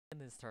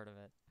this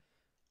tournament.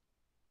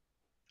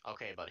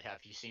 Okay, but have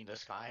you seen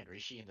this guy and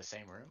Rishi in the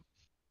same room?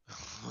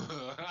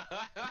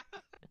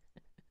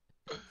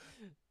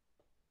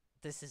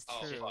 This is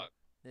Oh true. fuck.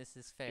 This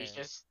is He's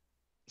fair. just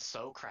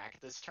so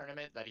cracked this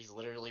tournament that he's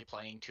literally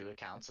playing two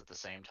accounts at the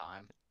same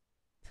time.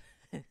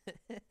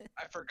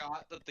 I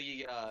forgot that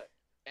the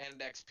end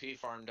XP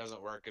farm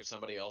doesn't work if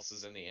somebody else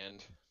is in the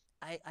end.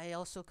 I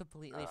also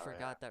completely Oh yeah.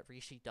 forgot that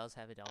Rishi does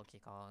have a Donkey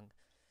Kong.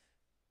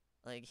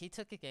 Like, he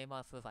took a game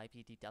off of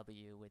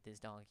IPDW with his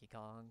Donkey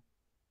Kong,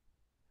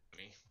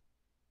 Me.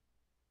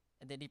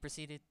 and then he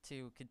proceeded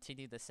to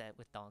continue the set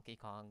with Donkey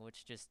Kong,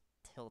 which just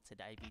tilted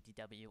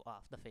IPDW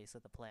off the face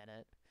of the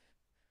planet.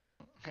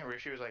 And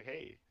Rishi was like,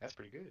 "Hey, that's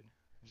pretty good.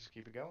 Just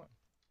keep it going."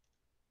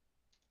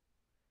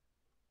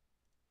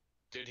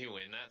 Did he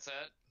win that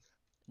set?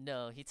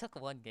 No, he took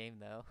one game,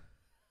 though.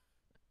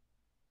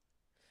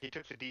 He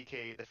took the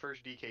DK, the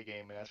first DK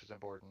game, and that's what's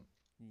important.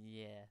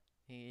 Yeah,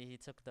 he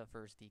took the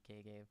first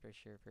DK game for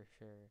sure, for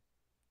sure.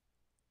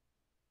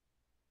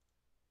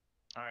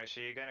 All right, so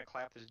you're gonna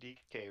clap this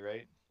DK,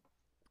 right?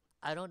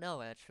 I don't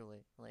know,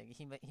 actually. Like,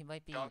 he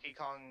might be Donkey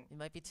Kong, he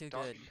might be too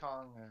Donkey good.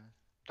 Kong,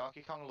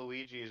 Donkey Kong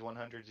Luigi is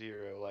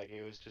 100-0. Like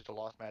it was just a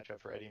lost matchup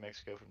for Eddie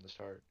Mexico from the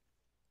start.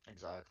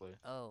 Exactly.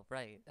 Oh,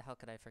 right. How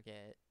could I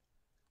forget?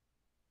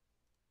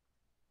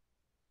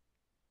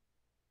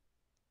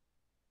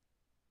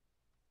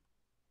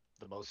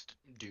 The most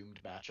doomed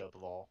matchup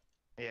of all.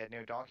 Yeah,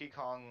 no, Donkey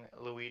Kong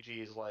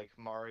Luigi is like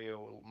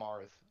Mario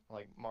Marth.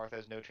 Like Marth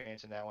has no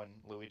chance in that one.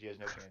 Luigi has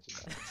no chance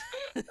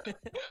in that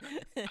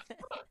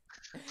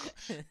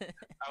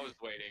I was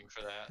waiting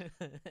for that.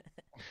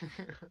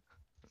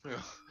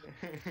 one.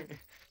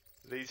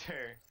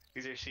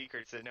 These are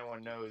secrets that no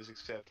one knows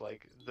except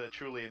like the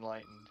truly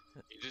enlightened.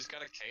 You just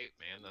got a cape,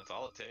 man. That's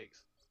all it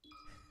takes.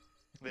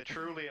 The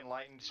truly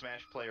enlightened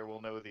Smash player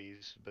will know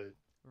these, but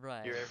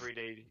Right. your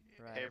everyday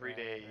Right,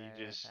 everyday right,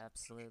 you just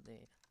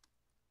absolutely.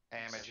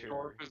 amateur.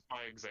 Scorp is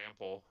my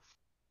example.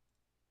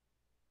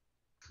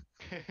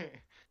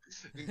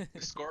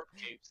 Scorp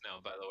capes now,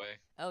 by the way.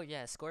 Oh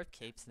yeah, Scorp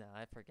capes now.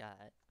 I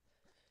forgot.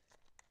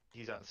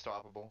 He's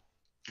unstoppable.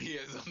 He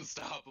is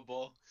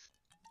unstoppable.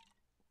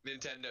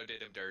 Nintendo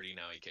did him dirty,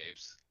 now he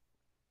capes.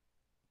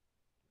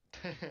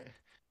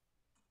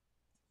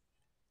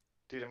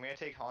 Dude, I'm gonna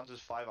take Hans's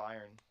 5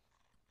 iron.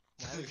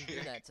 Why would you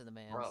do that to the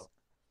man? Bro.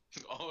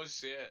 Oh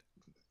shit.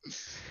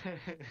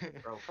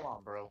 Bro, come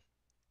on, bro. You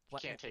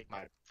What? can't take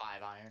my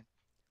 5 iron.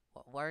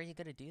 Why are you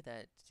gonna do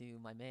that to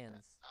my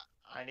man's?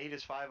 I need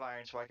his 5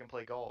 iron so I can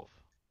play golf.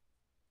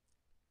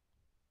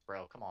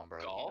 Bro, come on,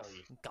 bro. Golf? You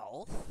know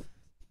Golf?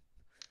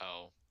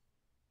 Oh,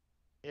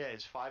 Yeah,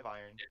 his 5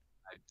 iron.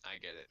 I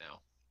get it now.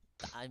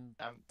 I'm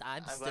I'm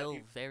I'm glad still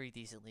you- very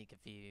decently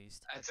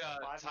confused. It's a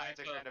 5 type iron's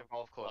a kind of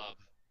golf club. club.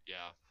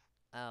 Yeah.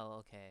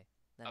 Oh, okay.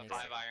 That A makes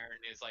 5 sense. iron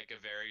is like a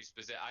very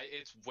specific.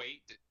 It's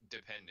weight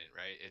dependent,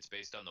 right? It's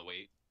based on the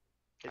weight.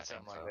 It's I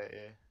something think like so. that,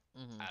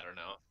 yeah. Mm-hmm. I don't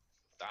know.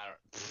 I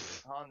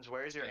don't. Hans,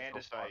 where's your It's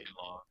so andesite? fucking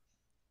long.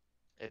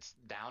 It's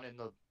down in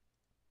the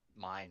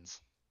mines.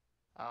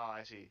 Oh,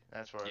 I see.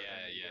 That's where.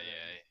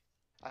 Yeah.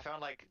 I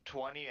found like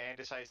 20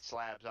 andesite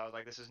slabs. I was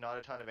like, this is not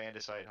a ton of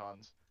andesite,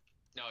 Hans.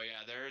 No,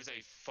 yeah, there's a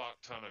fuck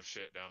ton of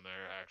shit down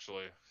there,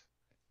 actually.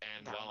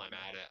 And Down while I'm there.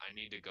 at it, I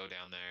need to go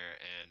down there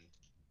and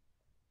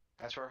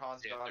That's where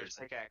Hans Yeah, got his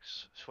there's-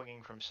 pickaxe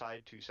swinging from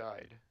side to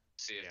side.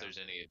 see if Yeah. there's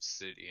any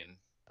obsidian.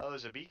 Oh,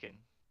 there's a beacon.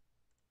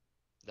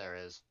 There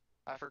is.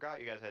 I forgot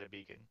you guys had a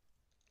beacon.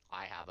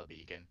 I have a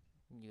beacon.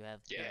 You have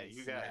Yeah,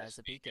 you he guys. has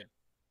a beacon.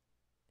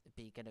 A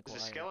beacon There's a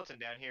acquired. skeleton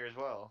down here as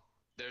well.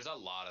 There's a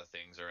lot of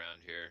things around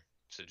here,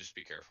 so just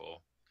be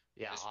careful.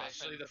 Yeah,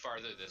 Especially Austin, the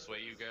farther this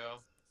way you go.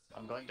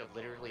 I'm going to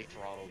literally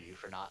throttle you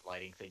for not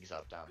lighting things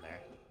up down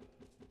there.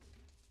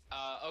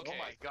 Okay. Oh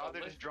my god, so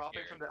they're listen just dropping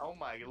here. from the. Oh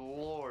my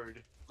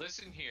lord.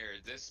 Listen here,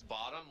 this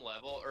bottom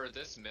level, or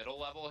this middle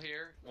level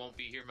here, won't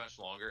be here much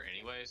longer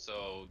anyway,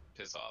 so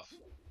piss off.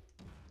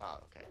 Oh,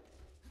 okay.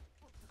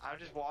 I'm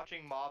just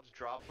watching mobs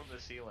drop from the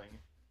ceiling.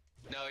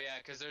 No, yeah,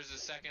 because there's a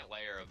second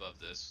layer above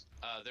this.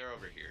 They're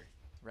over here.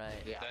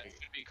 Right. Yeah. That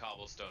should be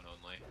cobblestone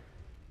only.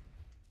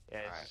 Yeah,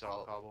 it's Alright, just all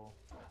well- cobble.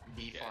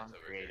 Bee Yeah, farm it's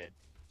over created.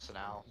 So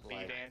now, Bee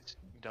like, dance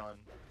done.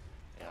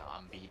 yeah,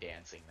 I'm bee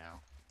dancing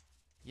now.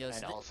 Yo,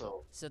 And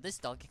also, so this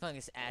Donkey Kong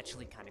is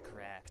actually kind of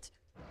correct.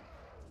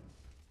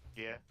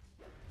 Yeah,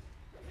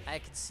 I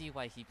can see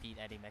why he beat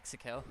Eddie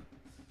Mexico.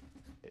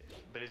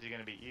 but is he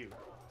gonna beat you?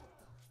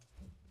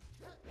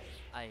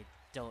 I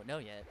don't know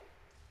yet.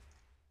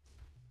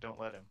 Don't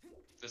let him.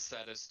 This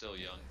set is still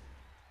young.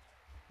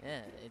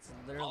 Yeah, it's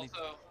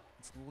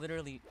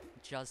literally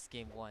just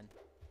game one.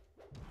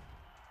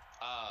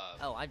 Uh,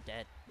 Oh, I'm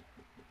dead.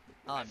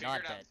 Oh, I I'm not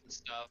figured out dead. some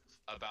stuff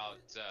about,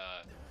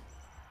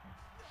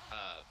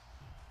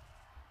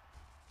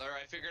 or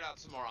I figured out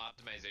some more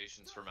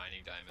optimizations for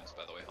mining diamonds,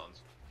 by the way,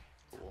 Hans.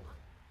 cool.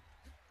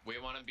 We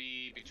want to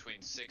be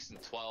between 6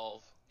 and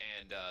 12,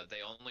 and they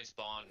only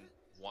spawn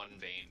one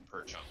vein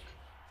per chunk.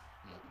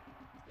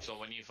 So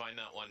when you find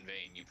that one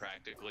vein, you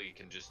practically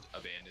can just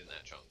abandon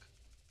that chunk.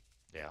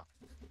 Yeah.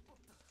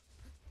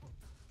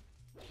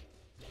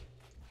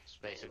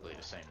 basically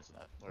the same as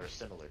that, or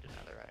similar to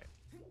Netherite.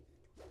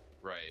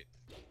 Right.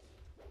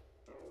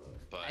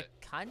 But I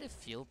kind of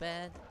feel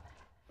bad.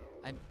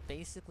 I'm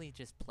basically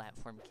just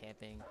platform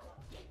camping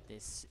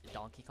this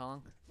Donkey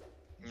Kong.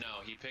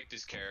 no, he picked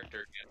his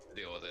character. He has to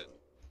deal with it.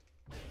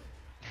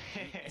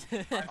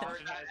 I've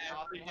heard that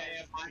every day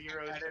of my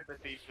zero competitive-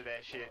 sympathy for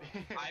that shit.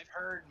 I've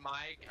heard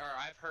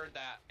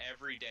that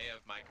every day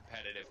of my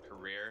competitive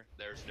career.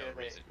 There's no Yeah,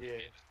 reason yeah. you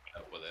can't just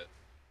put up with it.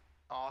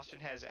 Austin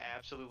has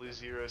absolutely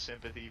zero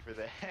sympathy for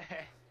that.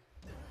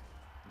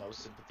 No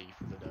sympathy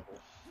for the devil.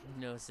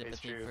 No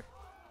sympathy true.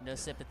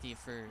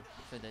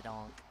 for the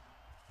donk.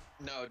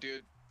 No,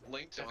 dude.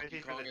 Link Sympathy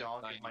Donkey for Kong the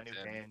Donk is my 90 new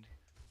 10. band.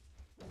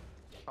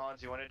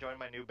 Hans, you want to join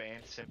my new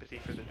band, Sympathy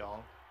for the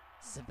Donk?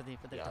 Sympathy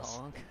for the Yes.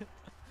 donk.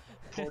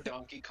 Poor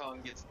Donkey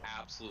Kong gets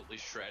absolutely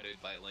shredded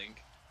by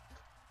Link.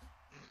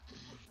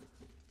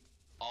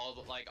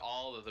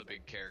 All of the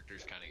big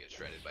characters kind of get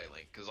shredded by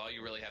Link, because all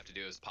you really have to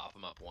do is pop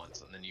them up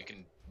once, and then you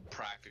can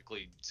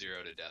practically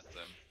 0 to death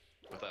them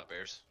with up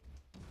airs.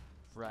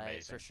 Right,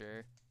 Amazing. for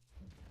sure.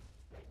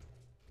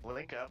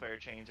 Link up air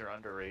chains are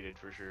underrated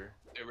for sure.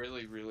 They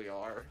really, really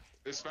are.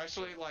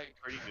 Especially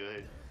Pretty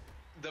good.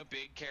 the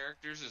big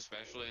characters,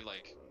 especially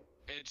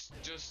it's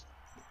just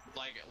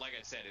like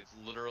I said, it's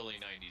literally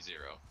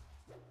 90-0.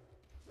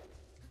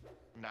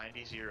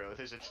 90-0.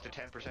 It's the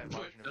 10%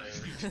 margin of error.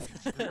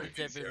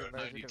 10% margin of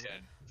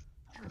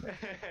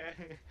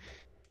 90-10.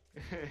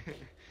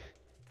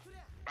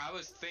 I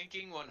was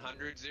thinking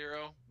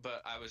 100-0,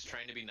 but I was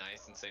trying to be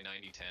nice and say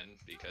 90-10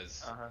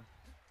 because Uh-huh.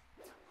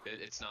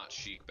 it's not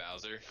Chic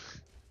Bowser.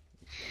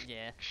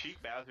 Yeah.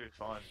 Sheik Bowser is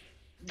fun.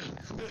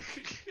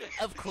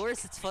 Of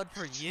course it's fun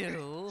for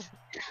you.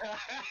 Sheik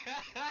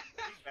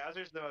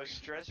Bowser's the most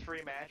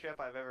stress-free matchup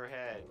I've ever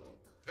had.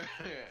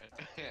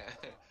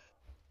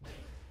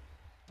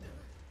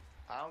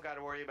 I don't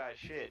gotta worry about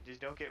shit. Just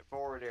don't get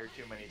forward air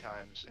too many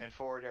times, and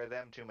forward air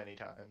them too many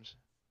times.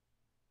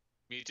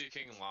 Mewtwo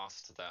King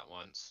lost that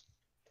once.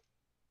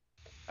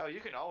 Oh, you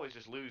can always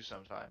just lose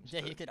sometimes. Yeah,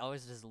 but- you could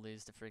always just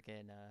lose to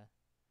freaking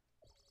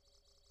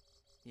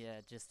yeah,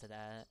 just to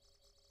that.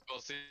 Well,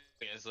 the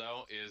thing is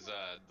though,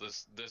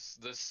 this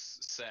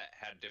set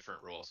had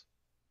different rules.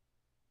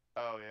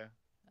 Oh, yeah.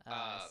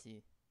 I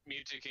see.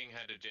 Mewtwo King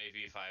had to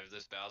JV5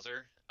 this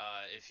Bowser.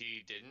 If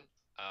he didn't,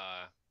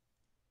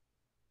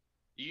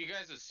 you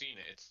guys have seen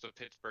it. It's the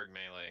Pittsburgh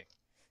Melee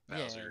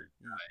Bowser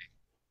Yeah,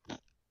 guy.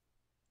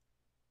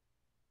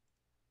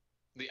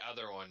 The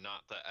other one,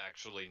 not the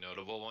actually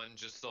notable one,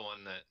 just the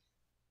one that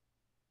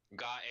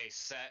got a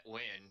set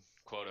win,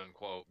 quote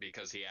unquote,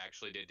 because he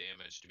actually did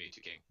damage to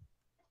Mewtwo King.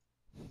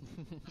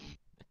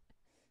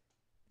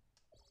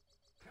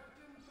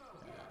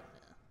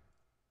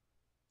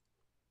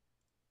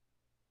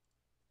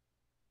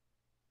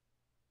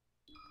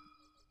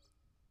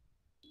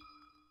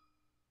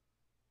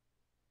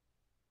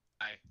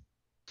 I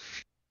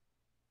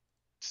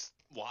just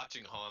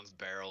watching Hans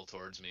barrel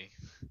towards me.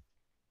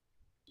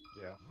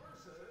 Yeah.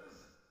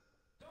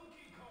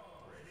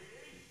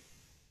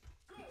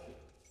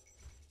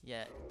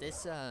 Yeah,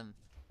 this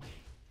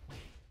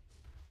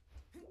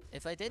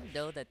if I didn't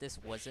know that this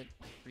wasn't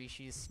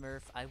Rishi's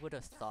Smurf, I would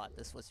have thought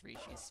this was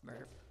Rishi's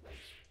Smurf.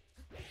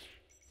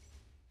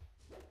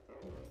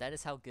 That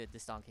is how good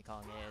this Donkey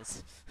Kong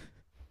is.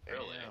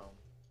 Really?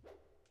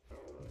 Damn.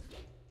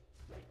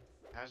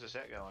 How's the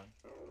set going?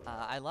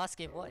 I lost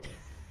game 1.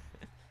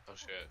 Oh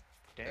shit.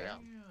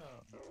 Damn.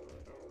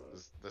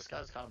 This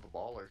guy's kind of a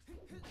baller.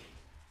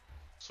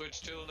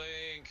 Switch to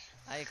Link.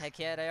 I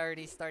can't, I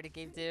already started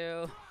game 2.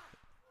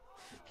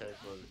 Okay,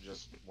 so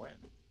just win.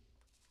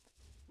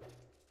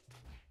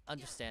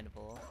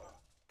 Understandable.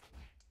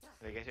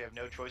 I guess you have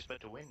no choice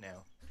but to win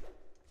now.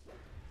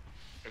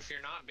 If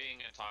you're not being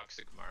a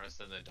toxic Marth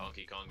and the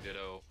Donkey Kong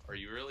Ditto, are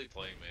you really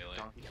playing Melee?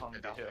 Donkey Kong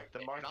Don't Ditto. think- The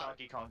Marth not-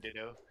 Donkey Kong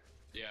Ditto.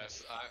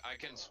 Yes, I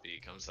can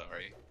speak. I'm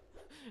sorry.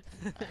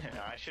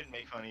 No, I shouldn't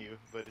make fun of you,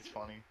 but it's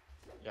funny.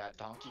 Yeah,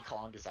 Donkey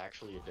Kong is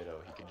actually a Ditto.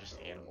 He can just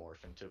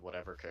animorph into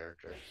whatever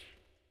character.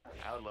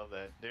 I would love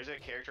that. There's a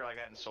character like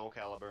that in Soul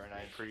Calibur, and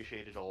I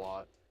appreciate it a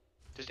lot.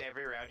 Just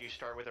every round you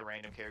start with a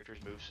random character's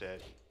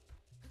moveset.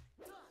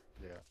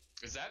 Yeah.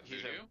 Is that He's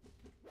a- Voodoo?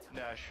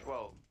 No,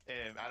 well,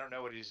 I don't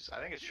know what he's.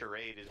 I think it's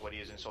Charade is what he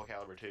is in Soul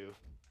Calibur 2.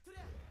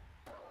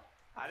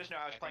 I just know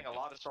I was playing a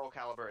lot of Soul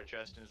Calibur at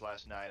Justin's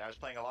last night. I was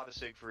playing a lot of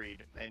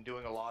Siegfried and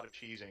doing a lot of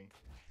cheesing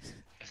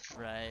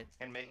Right.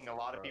 and making a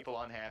lot of people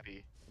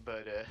unhappy.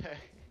 But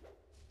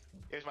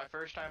it was my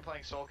first time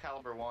playing Soul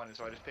Calibur 1, and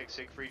so I just picked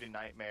Siegfried and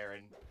Nightmare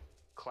and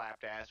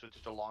clapped ass with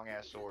just a long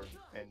ass sword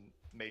and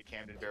made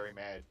Camden very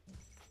mad.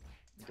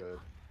 Good.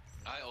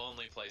 I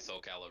only play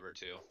Soul Calibur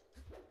 2.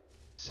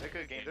 It's a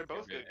good game. They're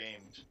both good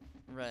games.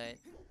 Right.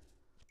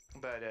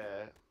 But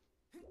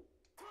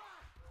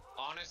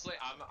Honestly,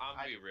 I'm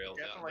I be real.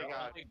 definitely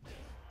got- Go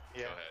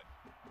yeah. ahead.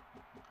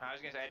 I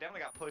was gonna say I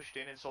definitely got pushed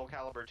in Soul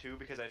Calibur 2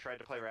 because I tried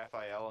to play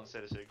Raphael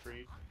instead of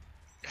Siegfried.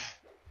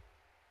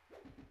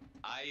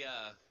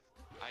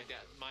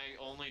 My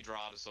only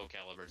draw to Soul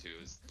Calibur 2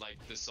 is like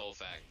the sole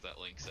fact that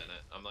Link's in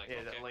it. I'm like, Yeah,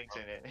 okay, that Link's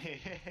in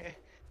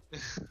it.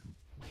 That's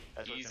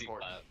what's Easy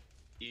important. clap.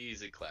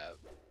 Easy clap.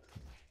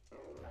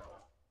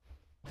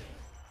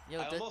 Yo,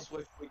 I almost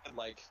wish we could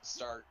like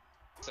start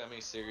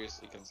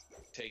semi-seriously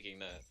taking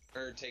that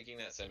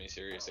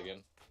semi-serious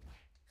again,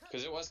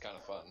 because it was kind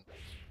of fun.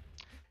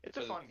 It's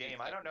a fun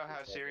game. I don't know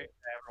how serious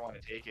I ever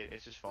want to take it.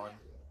 It's just fun.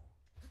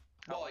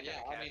 I Well, like yeah,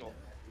 having I mean, casual.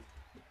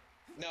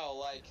 no,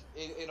 like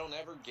it'll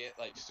never get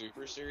like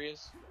super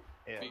serious.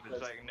 Yeah, because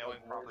it's like knowing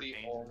we're proper the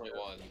changes. only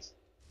ones.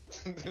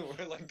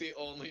 We're like the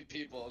only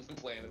people on the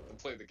planet that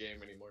play the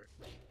game anymore.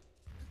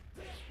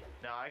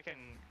 Now I can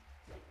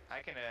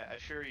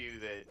assure you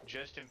that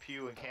Justin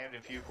Pugh and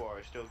Camden Fuqua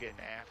are still getting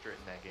after it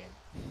in that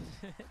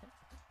game.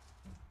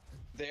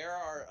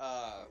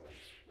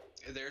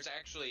 There's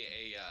actually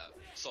a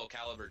Soul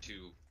Calibur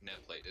 2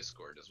 netplay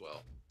Discord as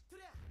well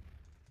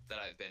that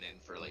I've been in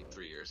for like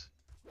 3 years.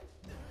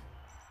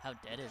 How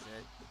dead is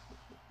it?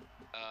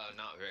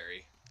 Not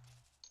very.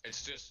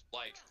 It's just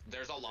like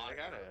there's a lot of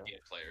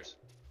intermediate players.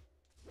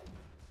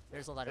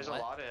 There's a lot There's of a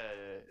what? lot of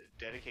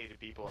dedicated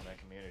people in that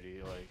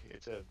community. Like,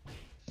 it's a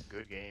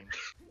good game.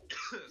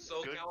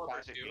 Soul Good Calibur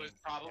classic 2 is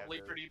games probably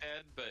have pretty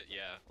dead, but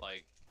yeah,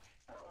 like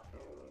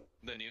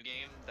the new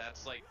game,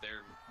 that's like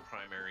their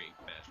primary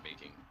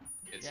matchmaking.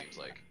 It Yeah. seems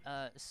like.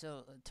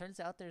 So turns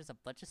out there's a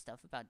bunch of stuff about